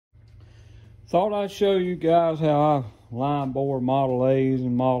Thought I'd show you guys how I line bore Model A's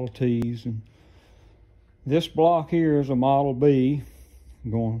and Model T's. And this block here is a Model B.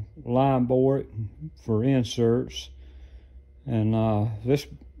 I'm going to line bore it for inserts. And this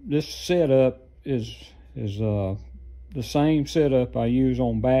setup is the same setup I use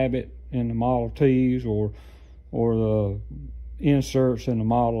on Babbitt in the Model T's, or the inserts in the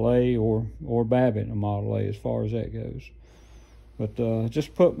Model A, or Babbitt in the Model A, as far as that goes. But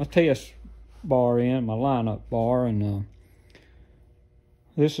just put my test bar in, my lineup bar, and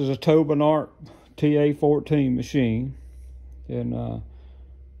this is a Tobin Arp TA-14 machine. And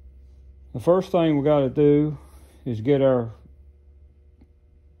the first thing we got to do is get our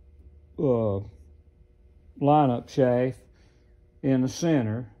lineup shaft in the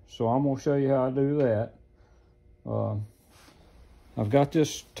center. So I'm going to show you how I do that. I've got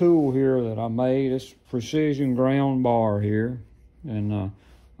this tool here that I made. It's precision ground bar here, and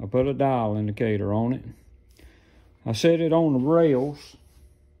I put a dial indicator on it. I set it on the rails,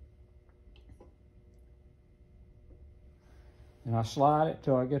 and I slide it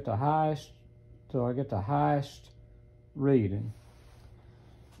till I get the highest reading.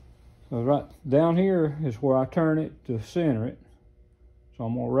 So right down here is where I turn it to center it. So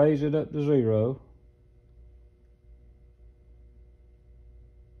I'm gonna raise it up to 0.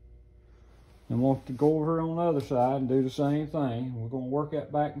 And we'll have to go over here on the other side and do the same thing. We're going to work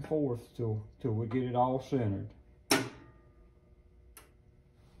that back and forth till we get it all centered.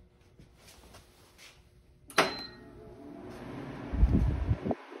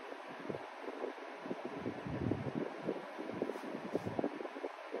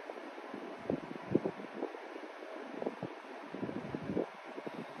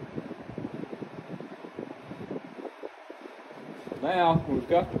 Now we've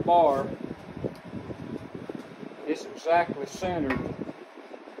got the bar. It's exactly centered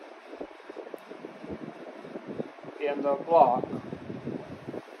in the block.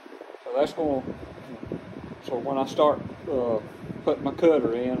 So that's going to, so when I start putting my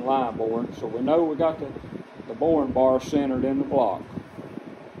cutter in, line boring, so we know we got the boring bar centered in the block.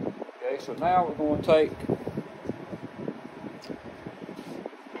 Okay, so now we're going to take,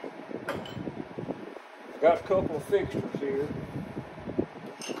 got a couple of fixtures here.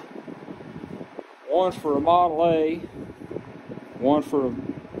 One's for a Model A, one for a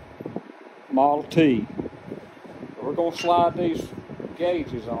Model T. So we're going to slide these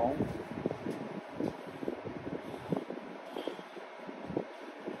gauges on.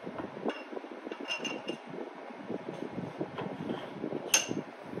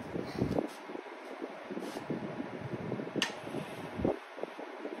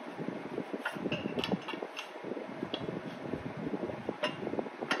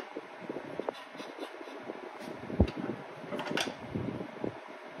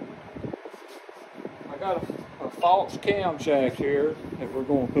 Got a false camshaft here that we're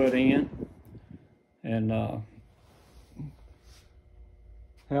going to put in, and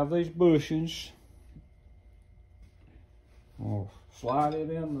have these bushings. I'll slide it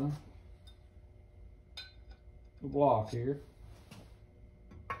in the block here.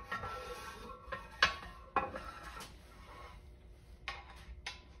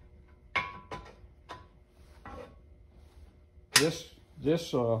 This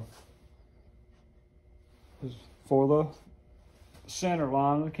is for the center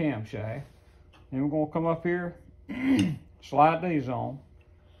line of the camshaft. Then we're going to come up here, slide these on.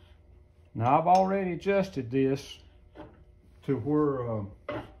 Now I've already adjusted this to where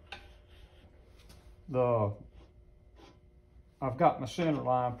I've got my center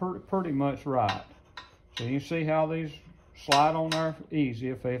line pretty much right. So you can see how these slide on there easy.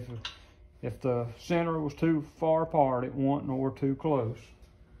 If the center was too far apart, it wouldn't, or too close.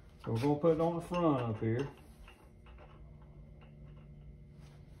 So we're going to put it on the front up here.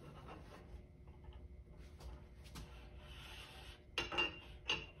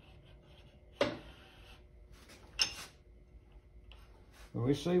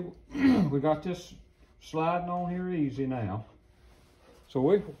 We see we got this sliding on here easy now. So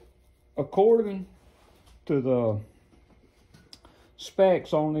we, according to the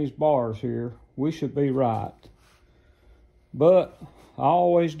specs on these bars here, we should be right. But I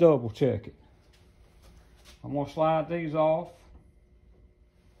always double check it. I'm going to slide these off.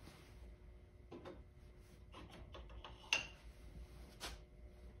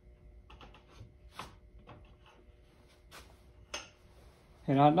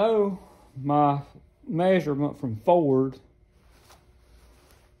 And I know my measurement from forward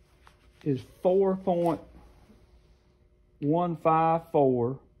is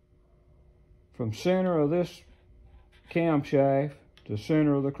 4.154 from center of this camshaft to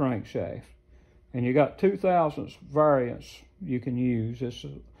center of the crankshaft. And you got 2/1000 variants you can use. It's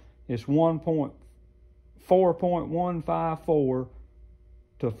 4.154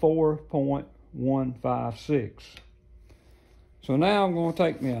 to 4.156. So now I'm going to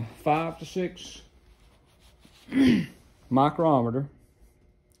take me a 5 to 6 micrometer,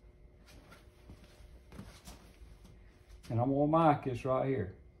 and I'm going to mic this right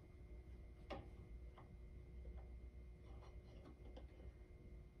here.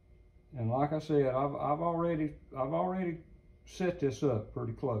 And like I said, I've already set this up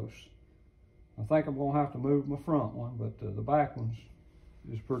pretty close. I think I'm going to have to move my front one, but the back one's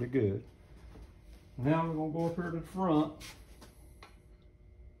is pretty good. Now we're going to go up here to the front,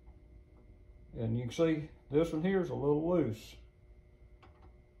 and you can see this one here is a little loose.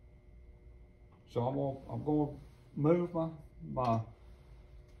 So I'm going to move my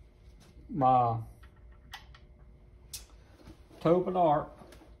Tobin Arp.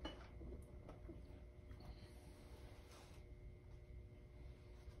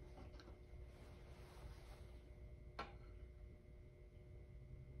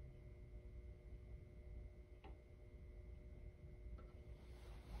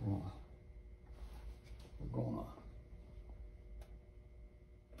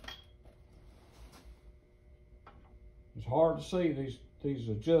 It's hard to see these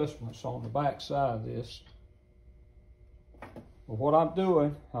adjustments on the back side of this. But what I'm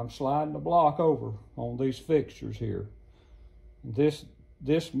doing, I'm sliding the block over on these fixtures here. This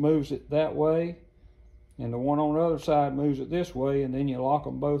moves it that way, and the one on the other side moves it this way, and then you lock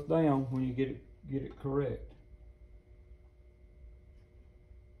them both down when you get it correct.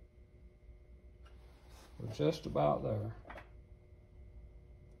 We're just about there.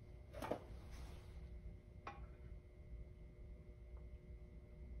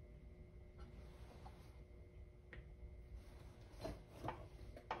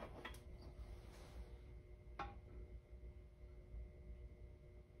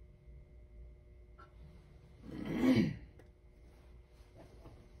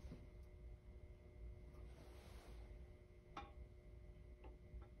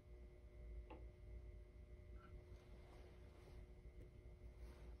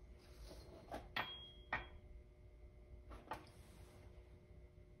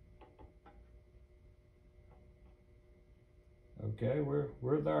 Okay,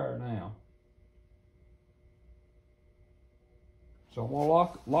 we're there now. So I'm gonna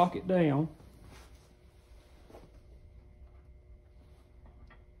lock it down.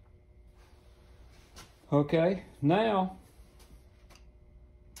 Okay, now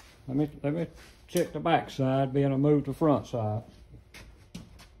let me check the back side, being I moved the front side.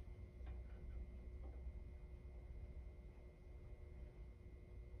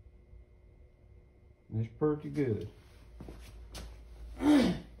 It's pretty good.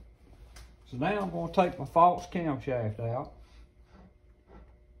 So now I'm going to take my false camshaft out.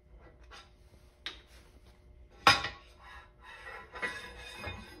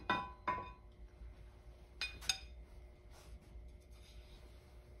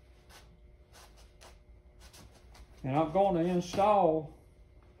 And I'm going to install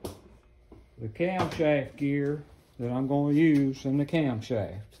the camshaft gear that I'm going to use in the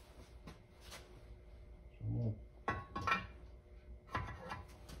camshaft.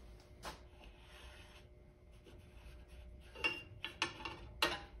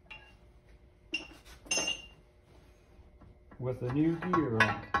 With the new gear on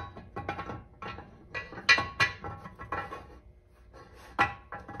it.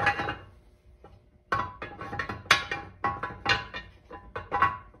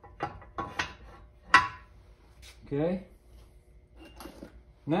 Okay,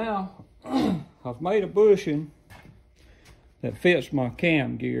 now I've made a bushing that fits my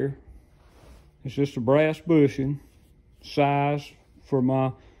cam gear. It's just a brass bushing size for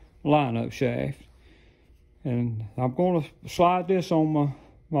my lineup shaft. And I'm going to slide this on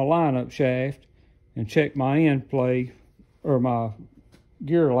my lineup shaft and check my end play, or my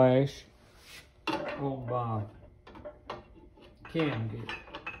gear lash on my cam gear.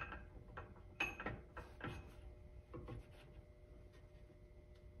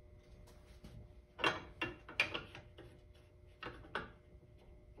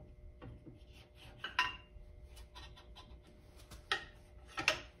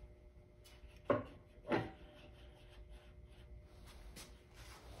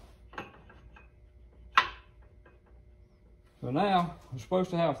 So now I'm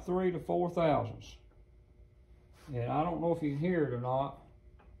supposed to have 3 to 4/1000. And I don't know if you can hear it or not.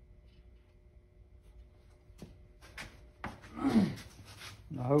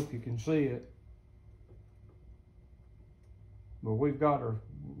 I hope you can see it. But we've got our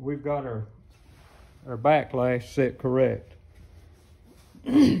or backlash set correct.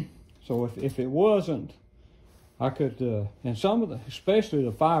 So if it wasn't, I could, and some of the, especially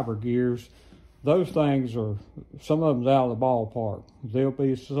the fiber gears, those things are, some of them's out of the ballpark.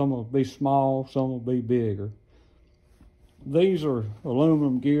 Some will be small, some will be bigger. These are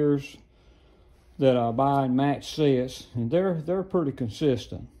aluminum gears that I buy in match sets, and they're pretty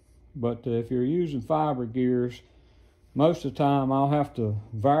consistent. But if you're using fiber gears, most of the time I'll have to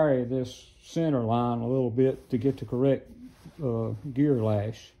vary this center line a little bit to get the correct gear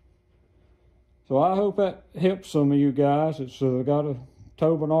lash. So I hope that helps some of you guys that's got a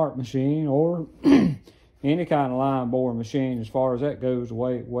Tobin Arp machine or any kind of line bore machine as far as that goes, the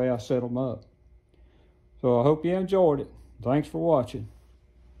way I set them up. So I hope you enjoyed it. Thanks for watching.